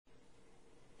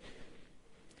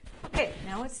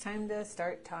Now it's time to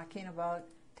start talking about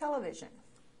television.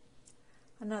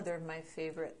 Another of my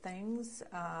favorite things.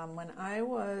 When I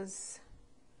was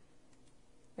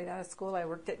right out of school, I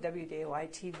worked at WDAY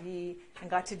TV and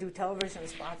got to do television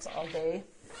spots all day.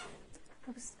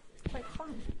 It was quite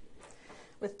fun.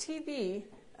 With TV,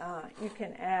 you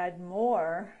can add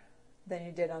more than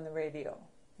you did on the radio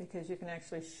because you can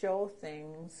actually show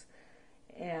things,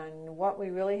 and what we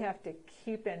really have to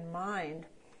keep in mind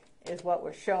is what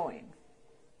we're showing.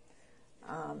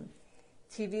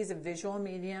 TV is a visual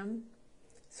medium,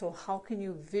 so how can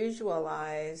you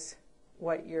visualize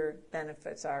what your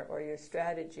benefits are or your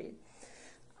strategy?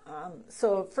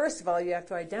 So first of all, you have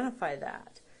to identify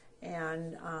that.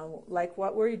 And like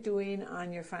what we're doing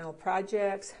on your final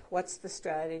projects, what's the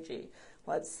strategy?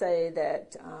 Let's say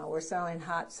that we're selling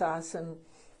hot sauce and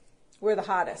we're the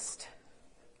hottest.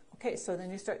 Okay, so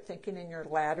then you start thinking in your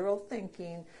lateral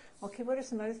thinking, okay, what are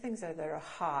some other things that are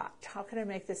hot? How can I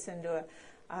make this into a,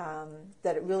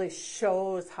 that it really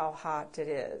shows how hot it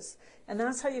is? And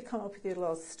that's how you come up with your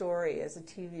little story as a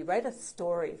TV. Write a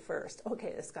story first.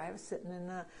 Okay, this guy was sitting in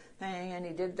the thing and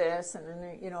he did this, and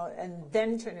then, and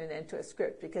then turn it into a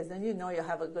script, because then you'll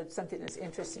have a good, something that's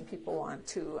interesting people want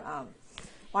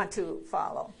to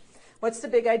follow. What's the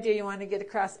big idea you want to get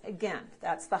across? Again,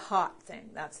 that's the hot thing.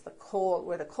 That's the cold.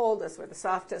 We're the coldest, we're the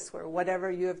softest, we're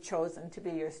whatever you have chosen to be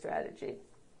your strategy.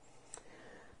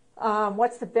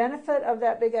 What's the benefit of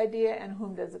that big idea, and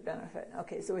whom does it benefit?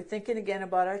 Okay, so we're thinking again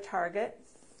about our target.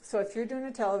 So if you're doing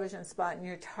a television spot and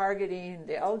you're targeting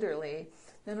the elderly,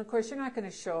 then of course you're not going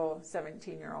to show a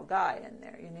 17-year-old guy in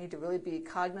there. You need to really be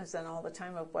cognizant all the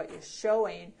time of what you're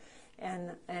showing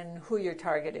and who your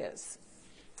target is.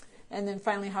 And then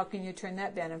finally, how can you turn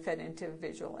that benefit into a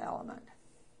visual element?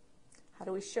 How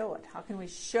do we show it? How can we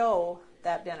show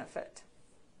that benefit?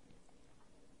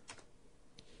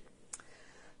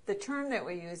 The term that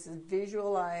we use is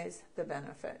visualize the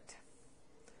benefit.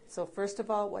 So first of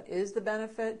all, what is the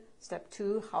benefit? Step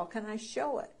 2, how can I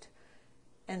show it?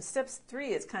 And step 3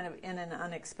 is kind of in an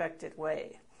unexpected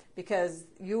way, because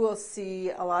you will see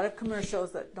a lot of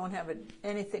commercials that don't have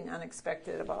anything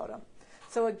unexpected about them.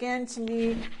 So again, to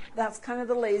me, that's kind of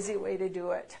the lazy way to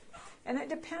do it. And it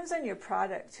depends on your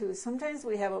product too. Sometimes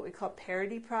we have what we call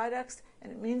parody products,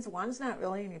 and it means one's not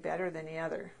really any better than the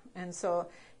other. And so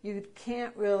you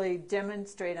can't really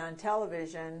demonstrate on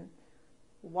television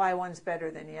why one's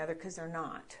better than the other, because they're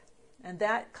not. And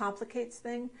that complicates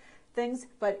things.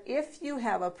 But if you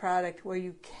have a product where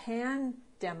you can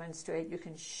demonstrate, you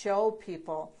can show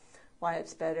people why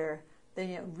it's better, then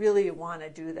you really want to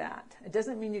do that. It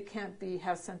doesn't mean you can't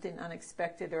have something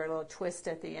unexpected or a little twist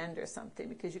at the end or something,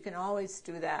 because you can always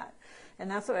do that. And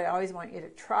that's what I always want you to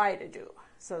try to do,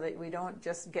 so that we don't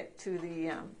just get to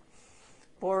the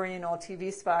boring old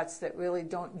TV spots that really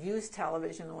don't use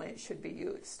television the way it should be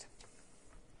used.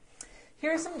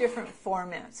 Here are some different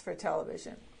formats for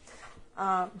television.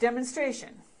 Demonstration.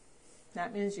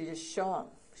 That means you just show them.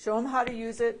 Show them how to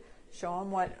use it, show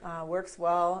them what works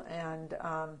well, and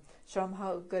show them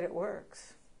how good it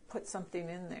works. Put something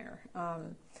in there.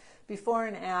 Before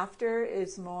and after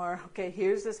is more, okay,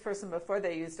 here's this person before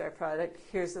they used our product,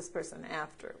 here's this person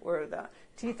after, where the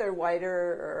teeth are whiter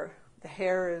or the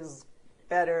hair is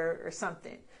better or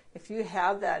something. If you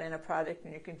have that in a product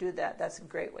and you can do that, that's a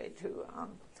great way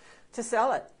to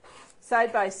sell it.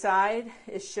 Side by side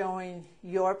is showing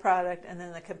your product and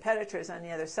then the competitors on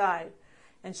the other side,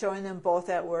 and showing them both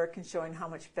at work and showing how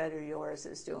much better yours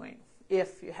is doing,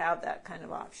 if you have that kind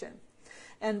of option.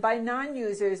 And by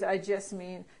non-users, I just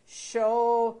mean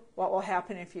show what will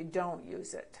happen if you don't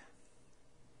use it.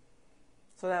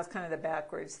 So that's kind of the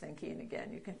backwards thinking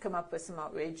again. You can come up with some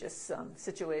outrageous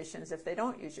situations if they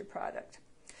don't use your product.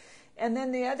 And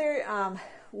then the other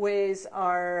ways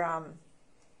are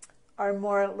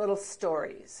more little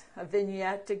stories. A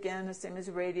vignette, again, the same as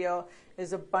radio,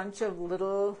 is a bunch of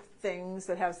little things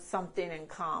that have something in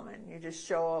common. You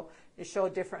show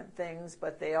different things,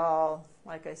 but they all,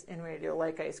 like in radio,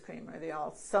 like ice cream, or they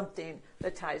all something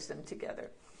that ties them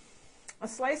together. A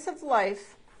slice of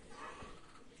life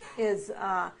is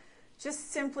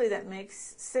just simply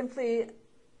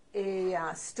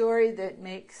a story that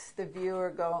makes the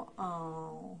viewer go,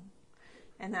 oh.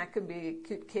 And that could be a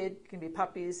cute kid, can be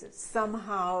puppies.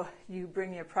 Somehow you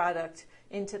bring your product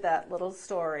into that little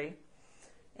story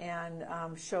and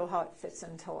show how it fits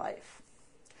into life.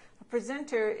 A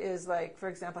presenter is like, for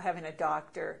example, having a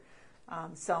doctor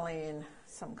selling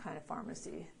some kind of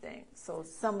pharmacy thing. So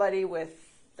somebody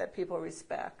that people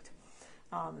respect.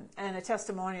 And a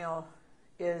testimonial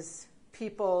is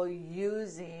people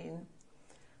using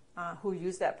who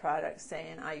use that product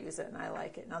saying, I use it and I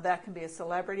like it. Now that can be a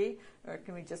celebrity or it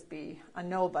can just be a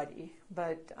nobody,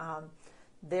 but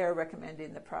they're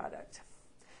recommending the product.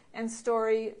 And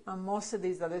story, most of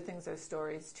these other things are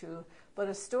stories too, but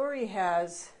a story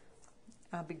has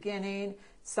a beginning,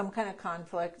 some kind of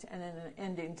conflict, and then an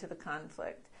ending to the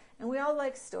conflict. And we all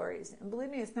like stories. And believe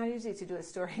me, it's not easy to do a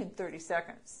story in 30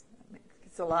 seconds.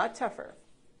 It's a lot tougher.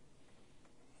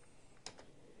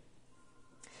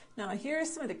 Now, here are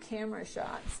some of the camera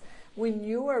shots. When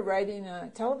you are writing a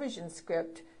television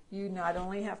script, you not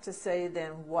only have to say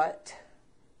then what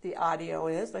the audio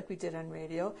is, like we did on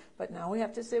radio, but now we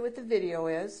have to say what the video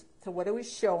is. So what are we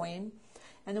showing?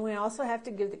 And then we also have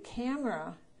to give the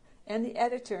camera and the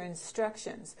editor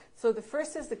instructions. So the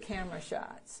first is the camera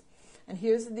shots. And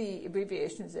here's the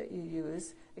abbreviations that you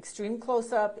use. Extreme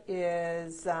close-up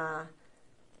is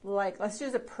like, let's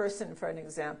use a person for an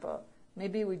example.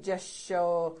 Maybe we just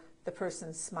show the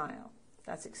person's smile.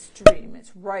 That's extreme.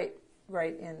 It's right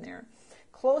in there.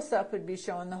 Close-up would be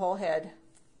showing the whole head.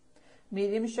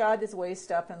 Medium shot is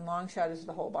waist up, and long shot is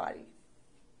the whole body.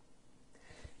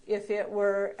 If it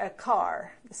were a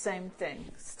car, the same thing.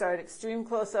 Start extreme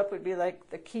close-up would be like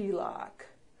the key lock.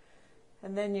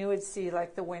 And then you would see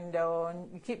like the window,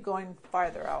 and you keep going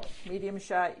farther out. Medium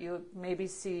shot, you maybe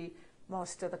see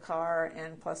most of the car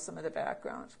and plus some of the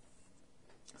background.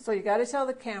 So you got to tell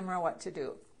the camera what to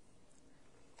do.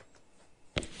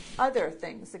 Other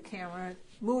things, the camera,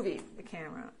 moving the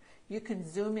camera. You can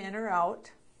zoom in or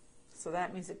out. So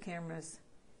that means the camera's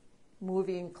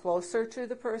moving closer to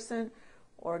the person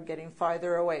or getting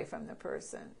farther away from the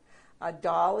person. A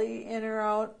dolly in or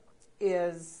out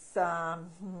is, how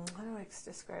do I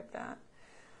describe that?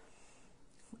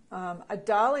 A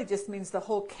dolly just means the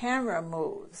whole camera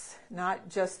moves, not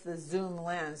just the zoom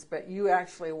lens, but you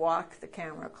actually walk the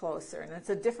camera closer. And it's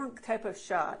a different type of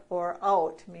shot. Or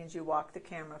out means you walk the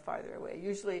camera farther away.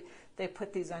 Usually they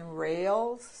put these on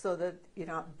rails so that you're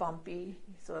not bumpy,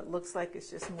 so it looks like it's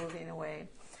just moving away.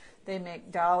 They make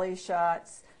dolly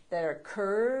shots that are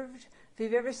curved. If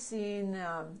you've ever seen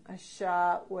a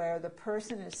shot where the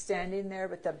person is standing there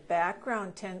but the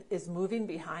background is moving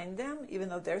behind them, even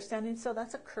though they're standing still,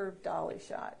 that's a curved dolly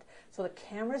shot. So the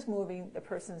camera's moving, the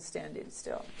person's standing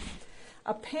still.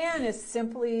 A pan is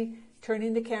simply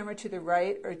turning the camera to the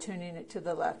right or turning it to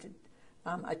the left.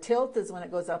 A tilt is when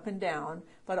it goes up and down,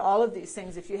 but all of these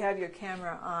things, if you have your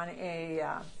camera on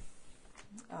a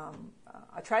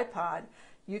tripod,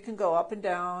 you can go up and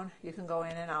down, you can go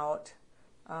in and out.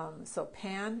 So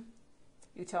pan,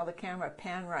 you tell the camera,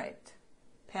 pan right,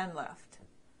 pan left,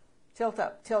 tilt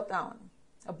up, tilt down.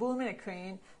 A boom and a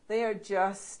crane, they are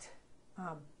just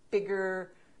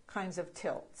bigger kinds of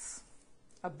tilts.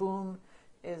 A boom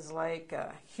is like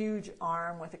a huge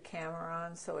arm with a camera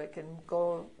on, so it can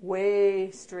go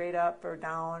way straight up or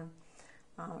down.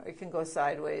 It can go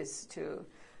sideways too.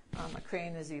 A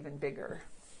crane is even bigger.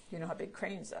 You know how big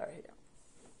cranes are here.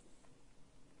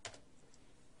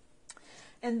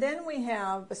 And then we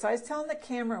have, besides telling the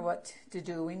camera what to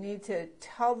do, we need to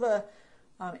tell the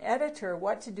editor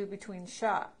what to do between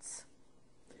shots.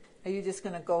 Are you just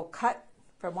going to go cut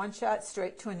from one shot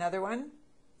straight to another one,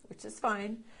 which is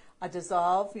fine. A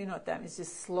dissolve, you know what that means,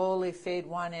 just slowly fade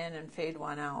one in and fade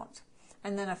one out.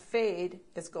 And then a fade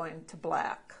is going to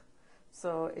black.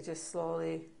 So it just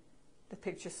slowly, the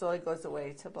picture slowly goes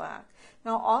away to black.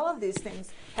 Now all of these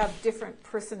things have different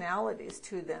personalities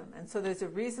to them, and so there's a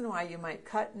reason why you might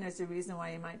cut and there's a reason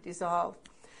why you might dissolve.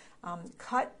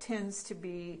 Cut tends to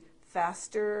be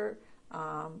faster,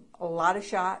 a lot of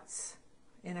shots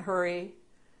in a hurry,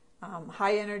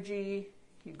 high energy,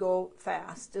 you go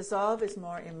fast. Dissolve is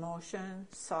more emotion,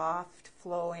 soft,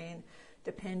 flowing,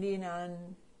 depending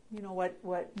on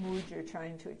what mood you're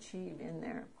trying to achieve in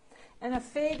there. And a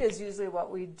fade is usually what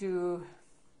we do.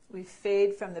 We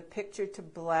fade from the picture to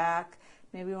black.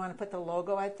 Maybe we want to put the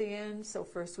logo at the end, so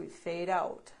first we fade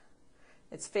out.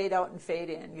 It's fade out and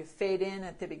fade in. You fade in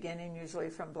at the beginning,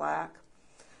 usually from black.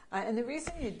 And the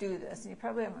reason you do this, and you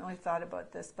probably haven't really thought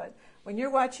about this, but when you're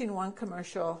watching one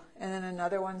commercial and then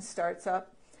another one starts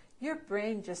up, your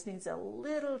brain just needs a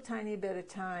little tiny bit of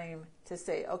time to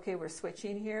say, okay, we're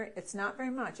switching here. It's not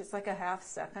very much. It's like a half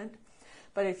second.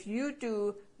 But if you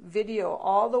do video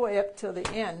all the way up till the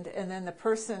end and then the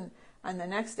person on the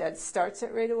next ad starts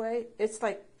it right away, it's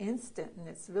like instant and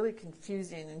it's really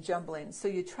confusing and jumbling. So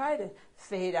you try to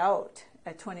fade out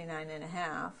at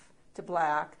 29.5 to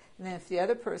black, and then if the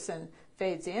other person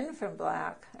fades in from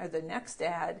black or the next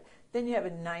ad, then you have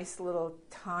a nice little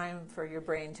time for your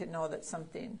brain to know that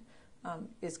something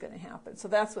is going to happen. So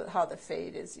that's how the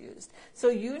fade is used. So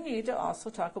you need to also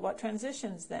talk about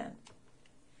transitions then.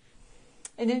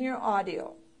 And in your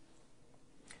audio,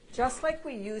 just like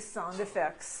we use sound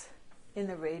effects in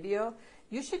the radio,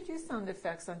 you should use sound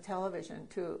effects on television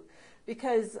too.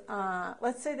 Because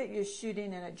let's say that you're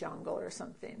shooting in a jungle or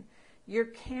something. Your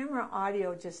camera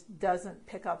audio just doesn't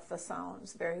pick up the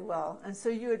sounds very well. And so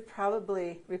you would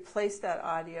probably replace that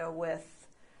audio with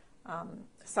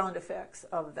sound effects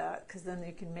of that, because then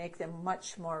you can make them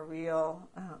much more real,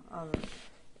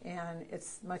 and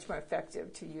it's much more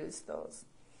effective to use those.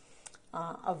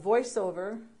 A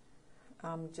voiceover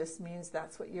just means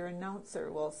that's what your announcer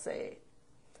will say.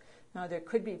 Now, there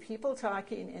could be people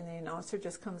talking, and the announcer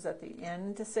just comes at the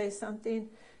end to say something.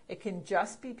 It can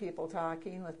just be people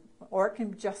talking, or it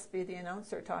can just be the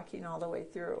announcer talking all the way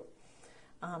through.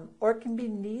 Or it can be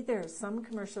neither. Some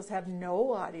commercials have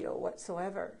no audio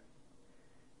whatsoever,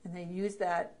 and they use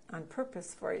that on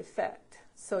purpose for effect.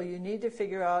 So you need to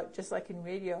figure out, just like in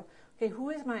radio, okay, who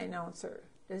is my announcer?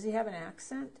 Does he have an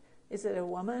accent? Is it a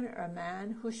woman or a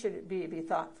man? Who should it be? Be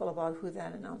thoughtful about who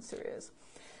that announcer is.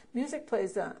 Music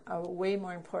plays a way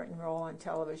more important role on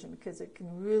television because it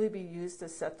can really be used to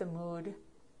set the mood,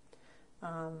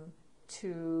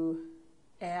 to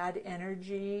add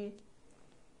energy,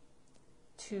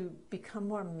 to become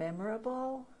more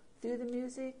memorable through the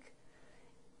music.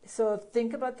 So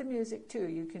think about the music too.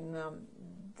 You can,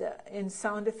 in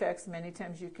sound effects, many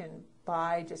times you can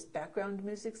buy just background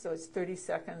music, so it's 30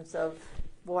 seconds of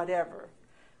whatever,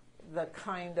 the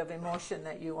kind of emotion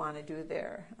that you want to do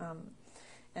there.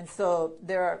 And so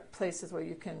there are places where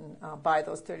you can buy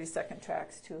those 30-second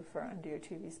tracks too for under your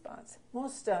TV spots.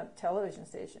 Most television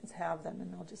stations have them,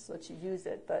 and they'll just let you use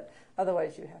it, but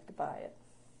otherwise you have to buy it.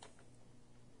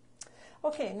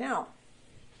 Okay, now,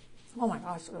 oh my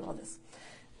gosh, look at all this.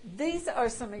 These are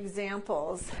some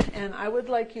examples, and I would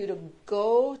like you to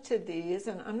go to these,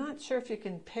 and I'm not sure if you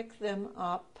can pick them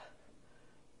up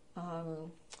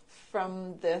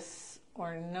from this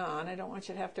or not. I don't want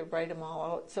you to have to write them all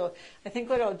out. So I think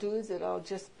what I'll do is that I'll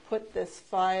just put this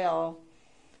file,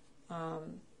 I'll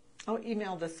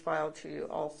email this file to you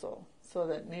also, so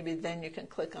that maybe then you can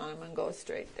click on them and go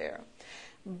straight there.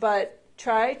 But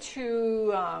try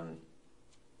to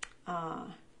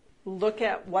look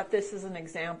at what this is an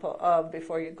example of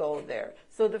before you go there.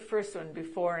 So the first one,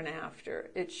 before and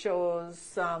after, it shows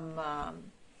some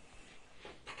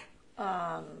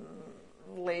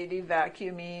lady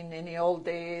vacuuming in the old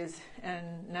days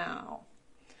and now.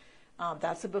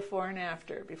 That's a before and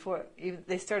after. Before,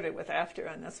 they started with after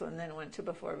on this one, then went to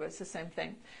before, but it's the same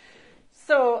thing.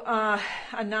 So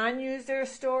a non-user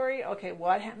story, okay,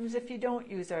 what happens if you don't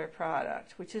use our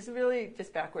product, which is really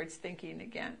just backwards thinking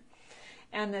again.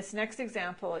 And this next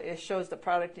example shows the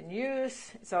product in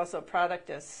use. It's also a product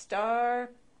as star,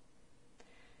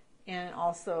 and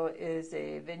also is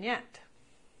a vignette.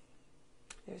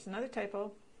 There's another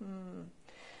typo.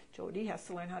 Jody has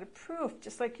to learn how to proof,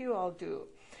 just like you all do.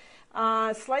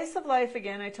 Slice of life,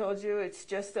 again, I told you, it's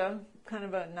just a kind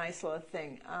of a nice little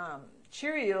thing.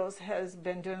 Cheerios has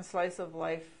been doing slice of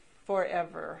life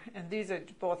forever, and these are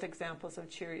both examples of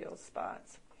Cheerios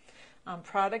spots.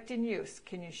 Product in use.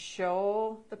 Can you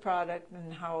show the product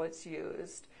and how it's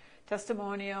used?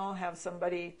 Testimonial, have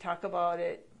somebody talk about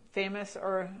it, famous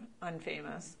or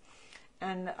unfamous.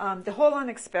 And the whole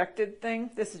unexpected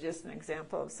thing, this is just an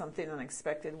example of something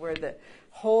unexpected, where the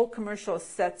whole commercial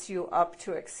sets you up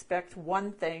to expect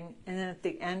one thing, and then at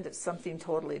the end it's something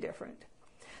totally different.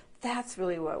 That's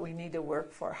really what we need to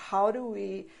work for. How do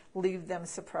we leave them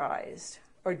surprised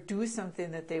or do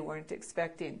something that they weren't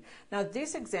expecting? Now,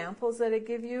 these examples that I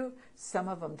give you, some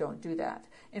of them don't do that.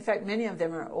 In fact, many of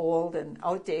them are old and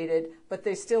outdated, but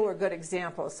they still were good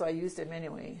examples, so I used them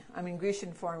anyway. I mean,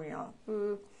 Grecian formula.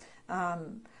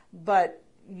 But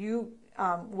you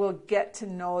will get to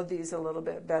know these a little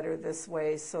bit better this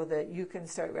way so that you can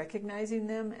start recognizing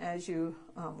them as you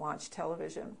watch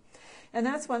television. And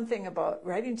that's one thing about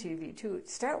writing TV too.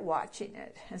 Start watching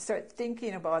it and start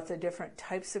thinking about the different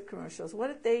types of commercials. What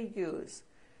did they use?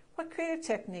 What creative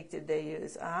technique did they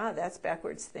use? That's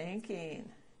backwards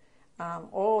thinking.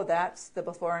 That's the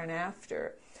before and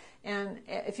after. And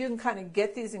if you can kind of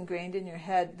get these ingrained in your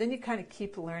head, then you kind of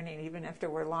keep learning even after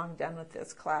we're long done with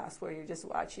this class, where you're just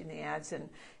watching the ads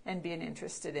and being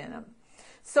interested in them.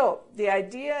 So the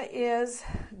idea is,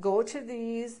 go to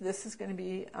these. This is going to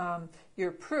be your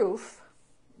proof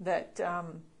that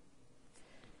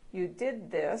you did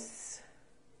this.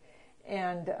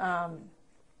 And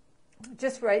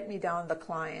just write me down the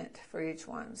client for each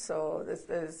one. So this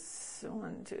is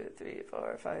 1, 2, 3,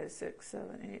 4, 5, 6,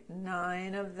 7, 8,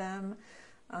 9 of them.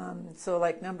 So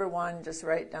like number 1, just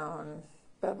write down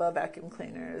Bubba vacuum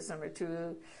cleaners. Number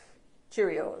 2,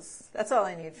 Cheerios. That's all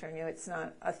I need from you. It's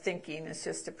not a thinking. It's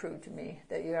just to prove to me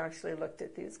that you actually looked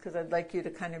at these, because I'd like you to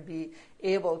kind of be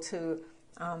able to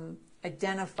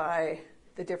identify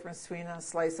the difference between a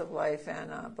slice of life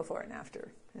and before and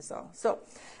after is all. So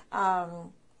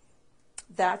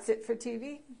that's it for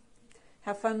TV.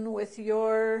 Have fun with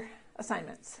your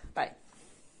assignments. Bye.